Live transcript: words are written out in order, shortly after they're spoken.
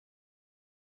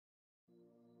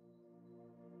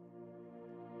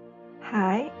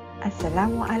Hai,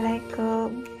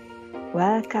 Assalamualaikum.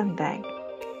 Welcome back.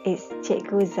 It's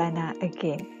Cikgu Zana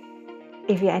again.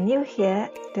 If you are new here,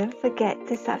 don't forget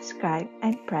to subscribe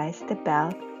and press the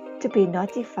bell to be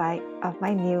notified of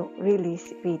my new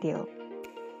release video.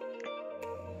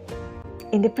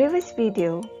 In the previous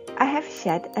video, I have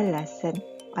shared a lesson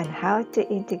on how to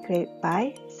integrate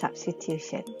by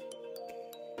substitution.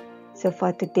 So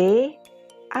for today,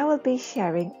 I will be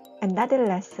sharing another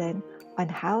lesson on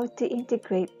how to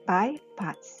integrate by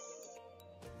parts.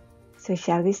 So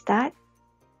shall we start?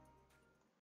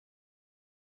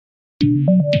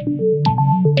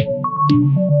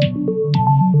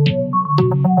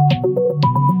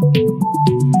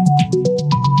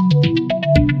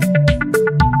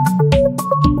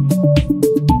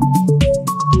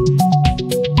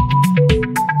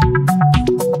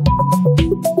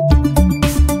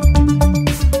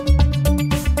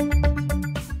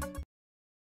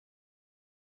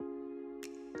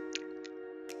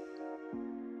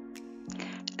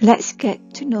 Let's get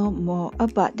to know more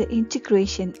about the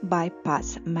integration by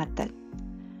parts method.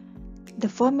 The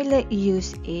formula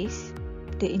used is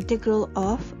the integral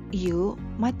of u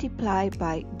multiplied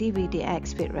by dv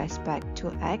dx with respect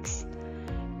to x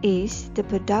is the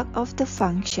product of the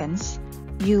functions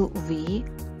uv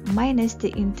minus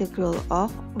the integral of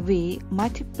v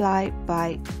multiplied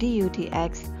by du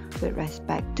dx with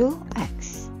respect to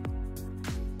x.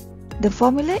 The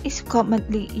formula is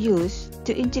commonly used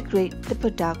to integrate the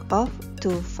product of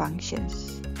two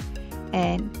functions,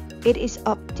 and it is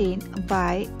obtained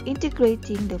by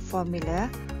integrating the formula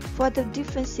for the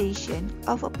differentiation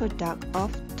of a product of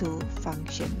two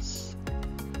functions.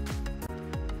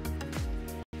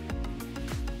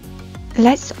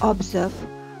 Let's observe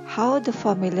how the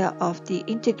formula of the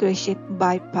integration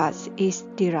by parts is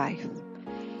derived.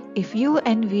 If u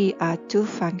and v are two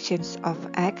functions of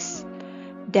x,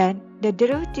 then the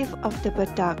derivative of the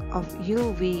product of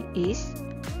uv is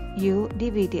u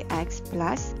dv dx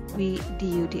plus v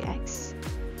du dx.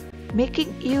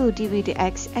 Making u dv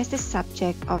dx as the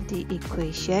subject of the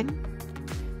equation,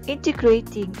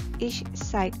 integrating each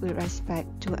side with respect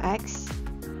to x,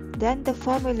 then the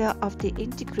formula of the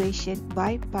integration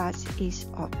by parts is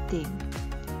obtained.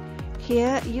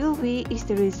 Here uv is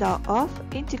the result of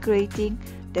integrating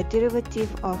the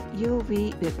derivative of uv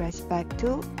with respect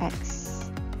to x.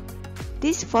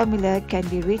 This formula can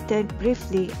be written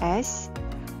briefly as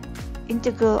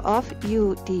integral of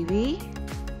u dv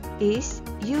is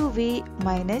uv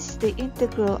minus the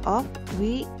integral of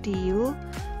v du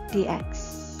dx.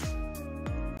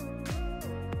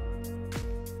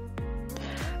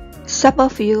 Some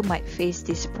of you might face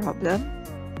this problem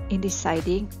in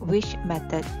deciding which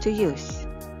method to use,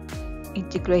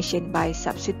 integration by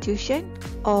substitution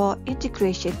or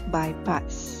integration by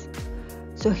parts.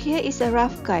 So here is a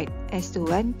rough guide as to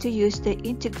when to use the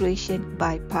integration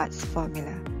by parts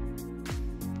formula.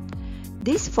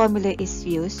 This formula is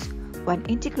used when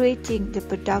integrating the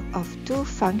product of two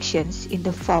functions in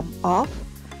the form of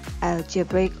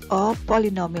algebraic or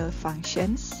polynomial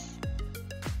functions,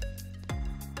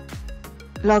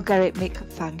 logarithmic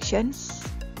functions,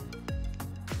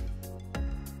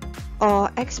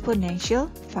 or exponential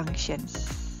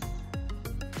functions.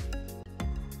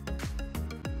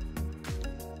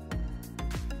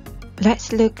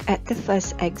 Let's look at the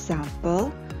first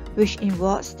example, which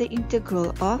involves the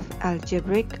integral of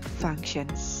algebraic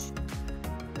functions.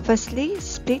 Firstly,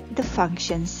 split the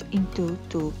functions into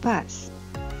two parts.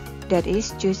 That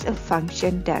is, choose a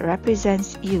function that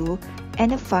represents u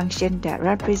and a function that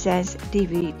represents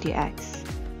dv dx.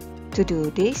 To do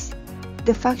this,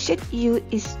 the function u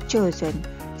is chosen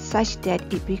such that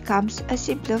it becomes a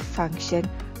simpler function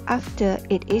after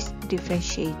it is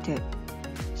differentiated.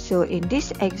 So in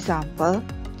this example,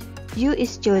 u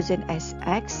is chosen as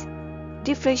x.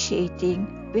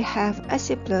 Differentiating, we have a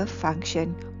simpler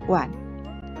function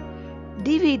 1.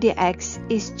 dv dx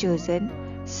is chosen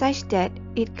such that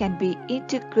it can be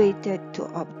integrated to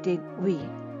obtain v.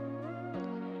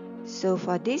 So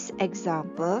for this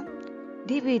example,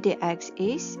 dv dx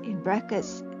is in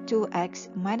brackets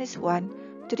 2x minus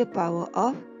 1 to the power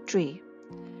of 3.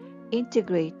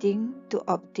 Integrating to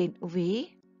obtain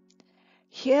v.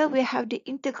 Here we have the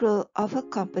integral of a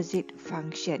composite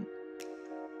function.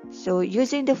 So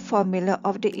using the formula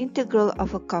of the integral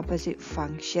of a composite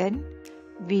function,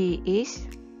 v is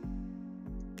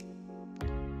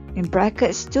in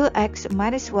brackets 2x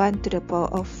minus 1 to the power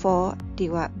of 4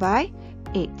 divided by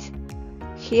 8.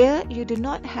 Here you do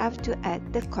not have to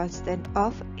add the constant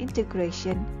of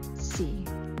integration c.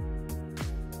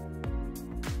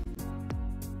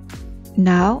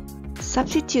 Now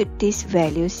substitute these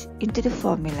values into the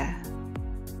formula.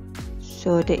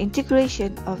 So the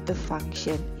integration of the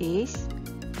function is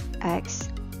x,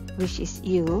 which is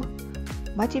u,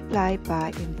 multiplied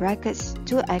by in brackets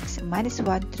 2x minus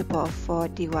 1 to the power of 4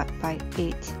 divided by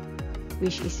 8,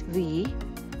 which is v,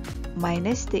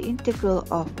 minus the integral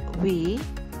of v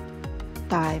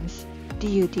times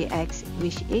du dx,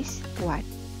 which is 1.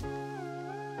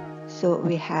 So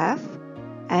we have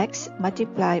x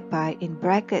multiplied by in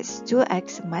brackets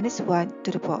 2x minus 1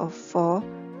 to the power of 4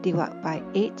 divided by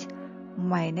 8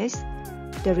 minus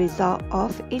the result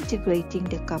of integrating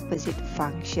the composite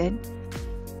function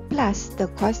plus the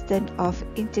constant of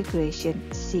integration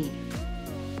c.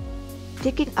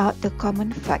 Taking out the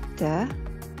common factor,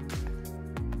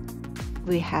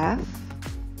 we have,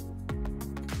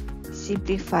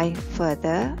 simplifying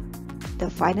further, the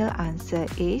final answer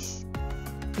is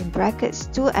in brackets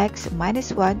 2x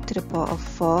minus 1 to the power of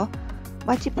 4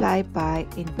 multiplied by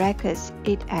in brackets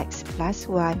 8x plus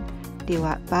 1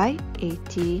 divided by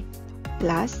 80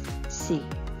 plus c.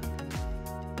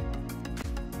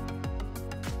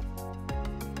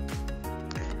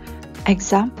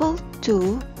 Example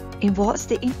 2 involves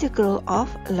the integral of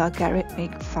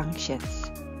logarithmic functions.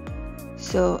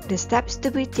 So the steps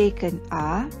to be taken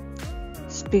are: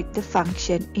 split the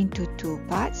function into two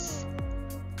parts,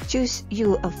 choose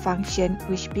u a function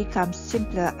which becomes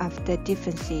simpler after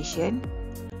differentiation,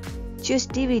 choose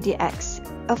dv dx,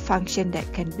 a function that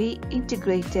can be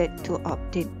integrated to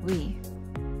obtain v.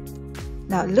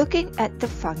 Now looking at the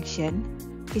function,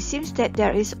 it seems that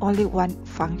there is only one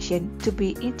function to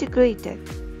be integrated.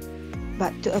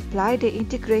 But to apply the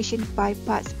integration by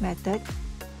parts method,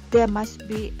 there must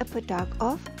be a product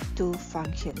of two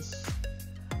functions.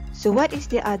 So what is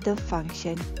the other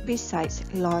function besides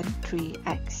ln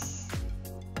 3x?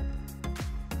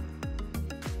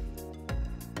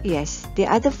 Yes, the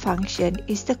other function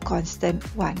is the constant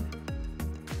 1.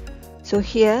 So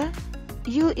here,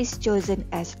 u is chosen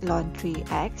as ln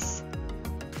 3x.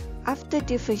 After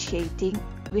differentiating,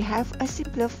 we have a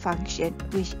simpler function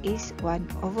which is 1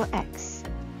 over x.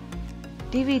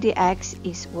 dv dx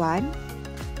is 1.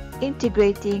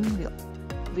 Integrating,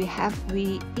 we have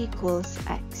v equals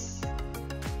x.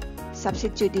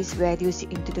 Substitute these values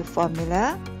into the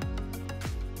formula.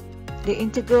 The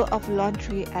integral of ln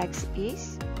 3x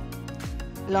is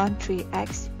ln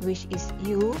 3x, which is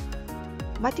u,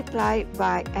 multiplied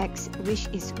by x, which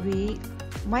is v,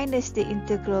 minus the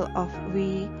integral of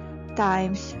v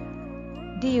times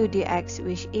du dx,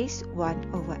 which is 1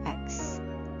 over x.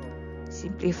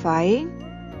 Simplifying,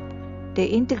 the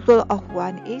integral of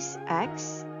 1 is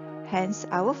x, hence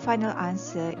our final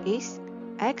answer is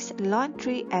x ln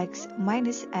 3x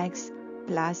minus x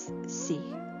plus c.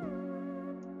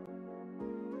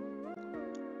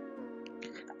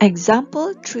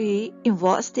 Example 3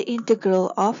 involves the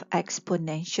integral of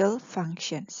exponential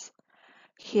functions.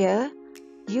 Here,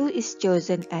 u is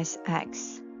chosen as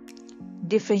x.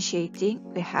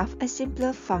 Differentiating, we have a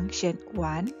simpler function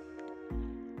 1.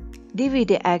 dv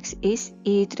dx is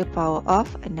e to the power of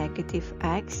a negative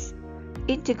x.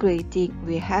 Integrating,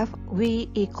 we have v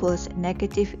equals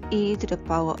negative e to the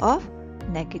power of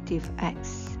negative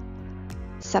x.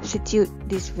 Substitute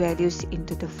these values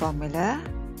into the formula.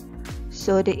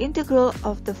 So the integral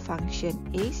of the function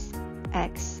is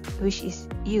x, which is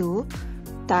u,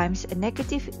 times a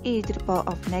negative e to the power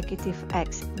of negative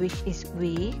x, which is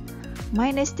v,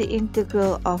 minus the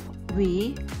integral of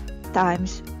v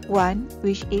times 1,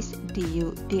 which is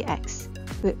du dx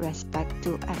with respect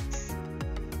to x.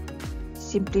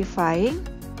 Simplifying,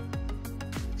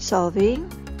 solving,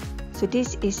 so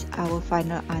this is our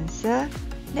final answer,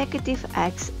 negative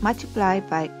x multiplied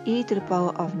by e to the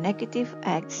power of negative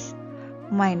x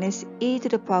minus e to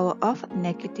the power of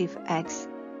negative x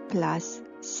plus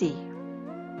c.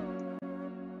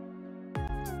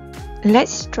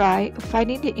 Let's try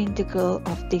finding the integral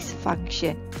of this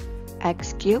function,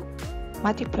 x cubed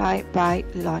multiplied by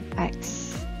ln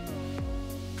x.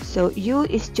 So u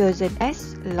is chosen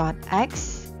as ln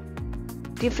x.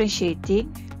 Differentiating,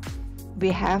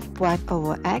 we have 1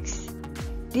 over x.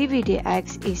 dv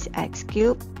dx is x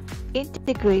cubed.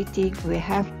 Integrating, we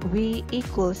have v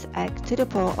equals x to the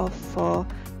power of 4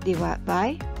 divided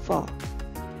by 4.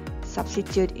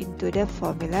 Substitute into the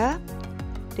formula.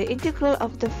 The integral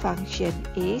of the function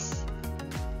is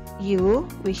u,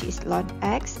 which is ln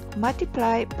x,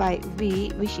 multiplied by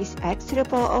v, which is x to the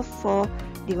power of 4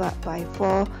 divided by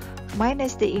 4,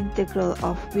 minus the integral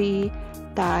of v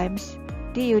times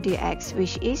du dx,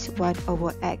 which is 1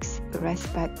 over x with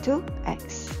respect to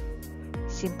x.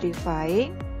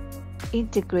 Simplifying,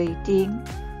 integrating,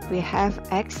 we have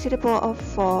x to the power of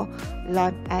 4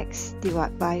 ln x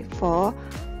divided by 4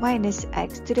 minus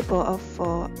x to the power of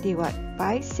 4 divided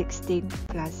by 16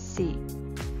 plus c.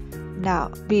 Now,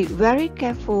 be very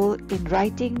careful in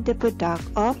writing the product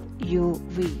of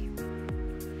uv.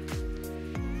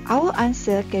 Our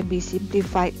answer can be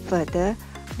simplified further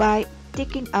by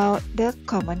taking out the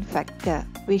common factor,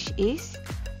 which is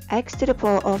x to the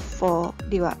power of 4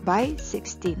 divided by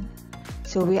 16.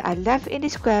 So we are left in the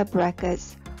square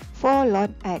brackets 4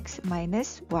 ln x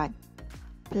minus 1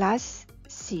 plus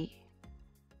c.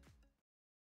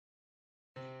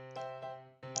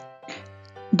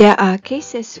 There are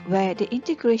cases where the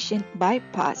integration by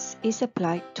parts is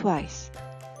applied twice.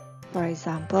 For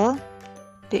example,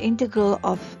 the integral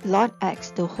of ln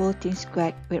x the whole thing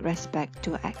squared with respect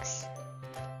to x,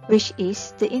 which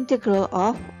is the integral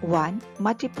of 1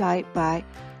 multiplied by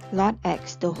ln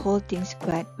x the whole thing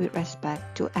squared with respect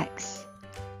to x.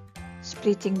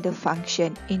 Splitting the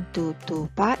function into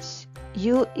two parts,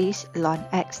 u is ln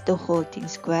x the whole thing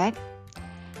squared.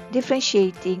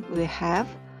 Differentiating, we have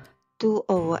 2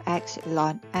 over x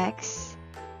ln x.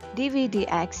 dv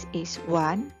dx is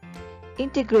 1.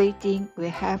 Integrating, we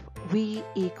have v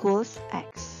equals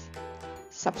x.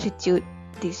 Substitute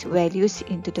these values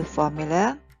into the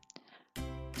formula.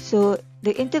 So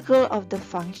the integral of the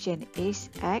function is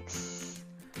x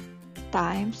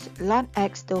times ln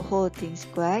x the whole thing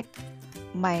squared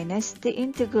minus the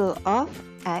integral of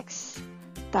x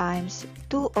times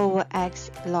 2 over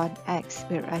x ln x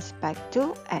with respect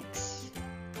to x.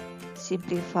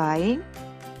 Simplifying.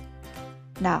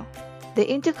 Now, the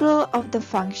integral of the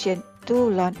function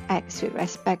 2 ln x with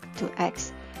respect to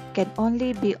x can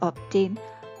only be obtained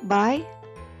by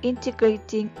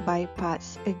integrating by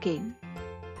parts again.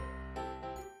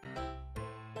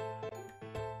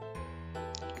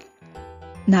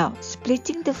 Now,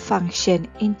 splitting the function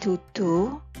into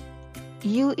two,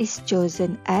 u is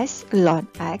chosen as ln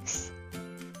x.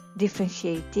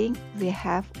 Differentiating, we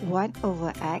have 1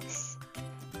 over x.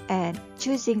 And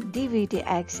choosing dv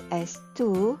dx as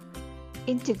 2,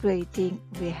 integrating,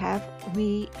 we have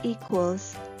v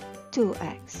equals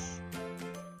 2x.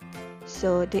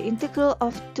 So the integral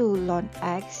of 2 ln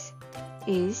x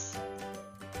is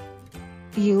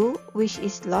u, which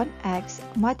is ln x,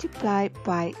 multiplied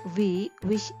by v,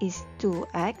 which is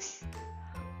 2x,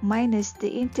 minus the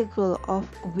integral of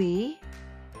v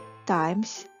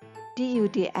times du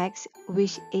dx,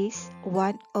 which is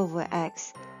 1 over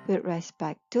x with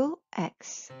respect to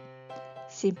x.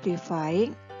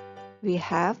 Simplifying, we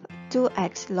have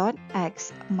 2x ln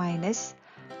x minus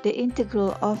the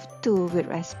integral of 2 with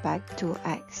respect to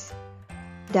x.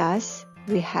 Thus,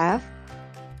 we have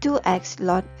 2x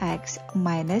ln x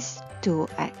minus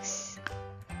 2x.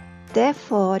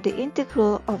 Therefore, the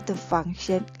integral of the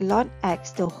function ln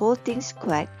x the whole thing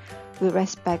squared with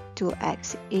respect to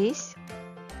x is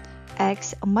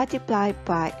x multiplied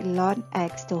by ln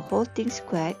x the whole thing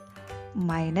squared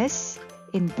minus,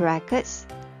 in brackets,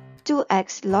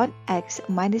 2x ln x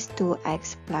minus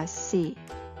 2x plus c.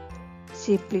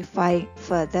 Simplifying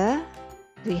further,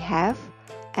 we have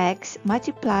x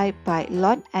multiplied by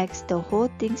ln x the whole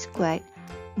thing squared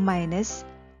minus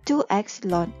 2x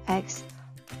ln x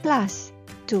plus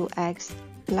 2x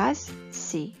plus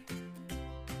c.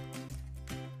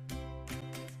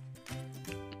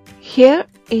 Here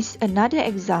is another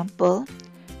example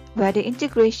where the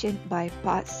integration by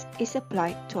parts is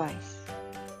applied twice.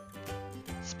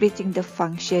 Splitting the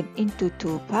function into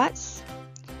two parts,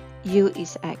 u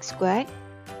is x squared.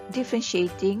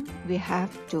 Differentiating, we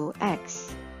have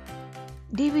 2x.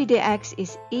 dv dx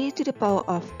is e to the power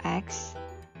of x.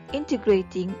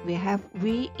 Integrating, we have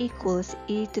v equals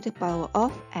e to the power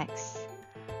of x.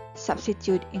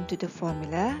 Substitute into the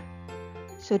formula.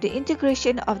 So the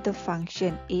integration of the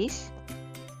function is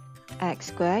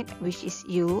x squared, which is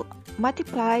u,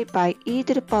 multiplied by e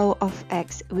to the power of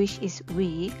x, which is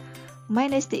v,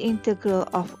 minus the integral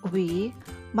of v,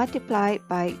 multiplied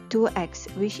by 2x,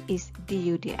 which is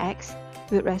du dx,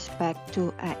 with respect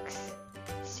to x.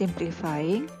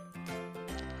 Simplifying.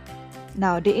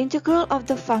 Now, the integral of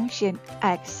the function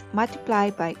x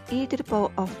multiplied by e to the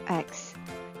power of x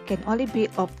can only be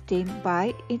obtained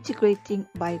by integrating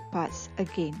by parts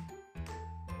again.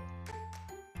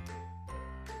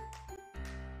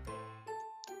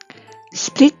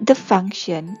 Split the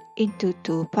function into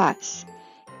two parts.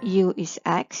 U is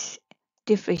x.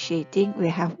 Differentiating, we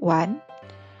have 1.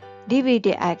 dv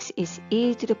dx is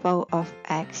e to the power of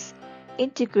x.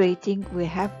 Integrating, we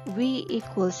have v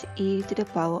equals e to the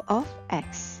power of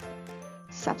x.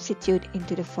 Substitute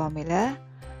into the formula.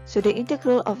 So the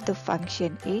integral of the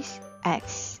function is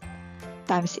x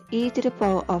times e to the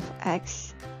power of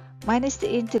x minus the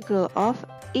integral of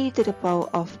e to the power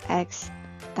of x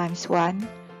times 1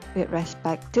 with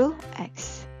respect to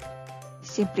x.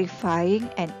 Simplifying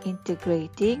and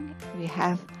integrating, we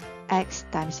have x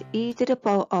times e to the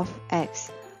power of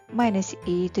x minus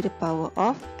e to the power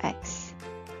of x.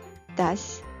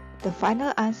 Thus, the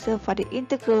final answer for the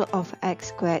integral of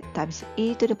x squared times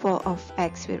e to the power of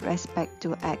x with respect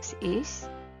to x is,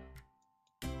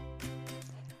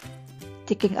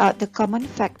 taking out the common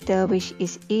factor which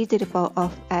is e to the power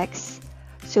of x,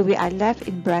 so we are left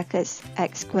in brackets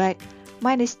x squared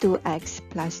minus 2x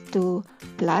plus 2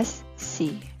 plus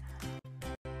c.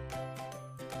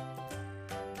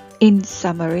 In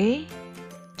summary,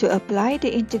 to apply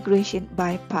the integration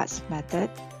by parts method,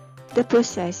 the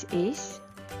process is: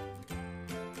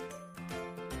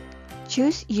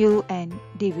 choose u and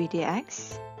dv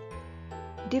dx,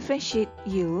 differentiate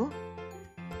u,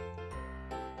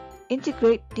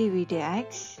 integrate dv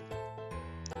dx,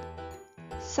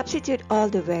 substitute all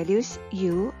the values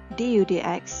u, du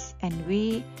dx, and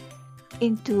v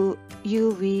into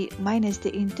uv minus the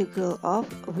integral of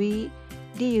v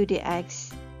du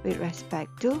dx with respect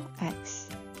to x.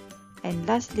 And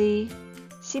lastly,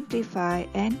 simplify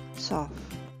and solve.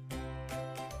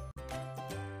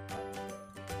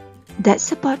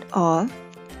 That's about all.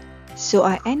 So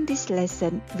I end this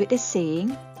lesson with the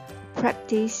saying,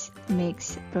 practice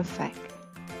makes perfect.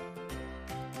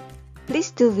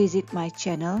 Please do visit my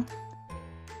channel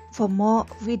for more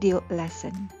video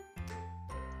lesson.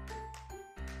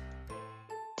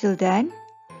 Till then,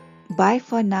 bye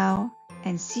for now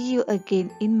and see you again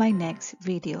in my next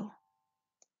video.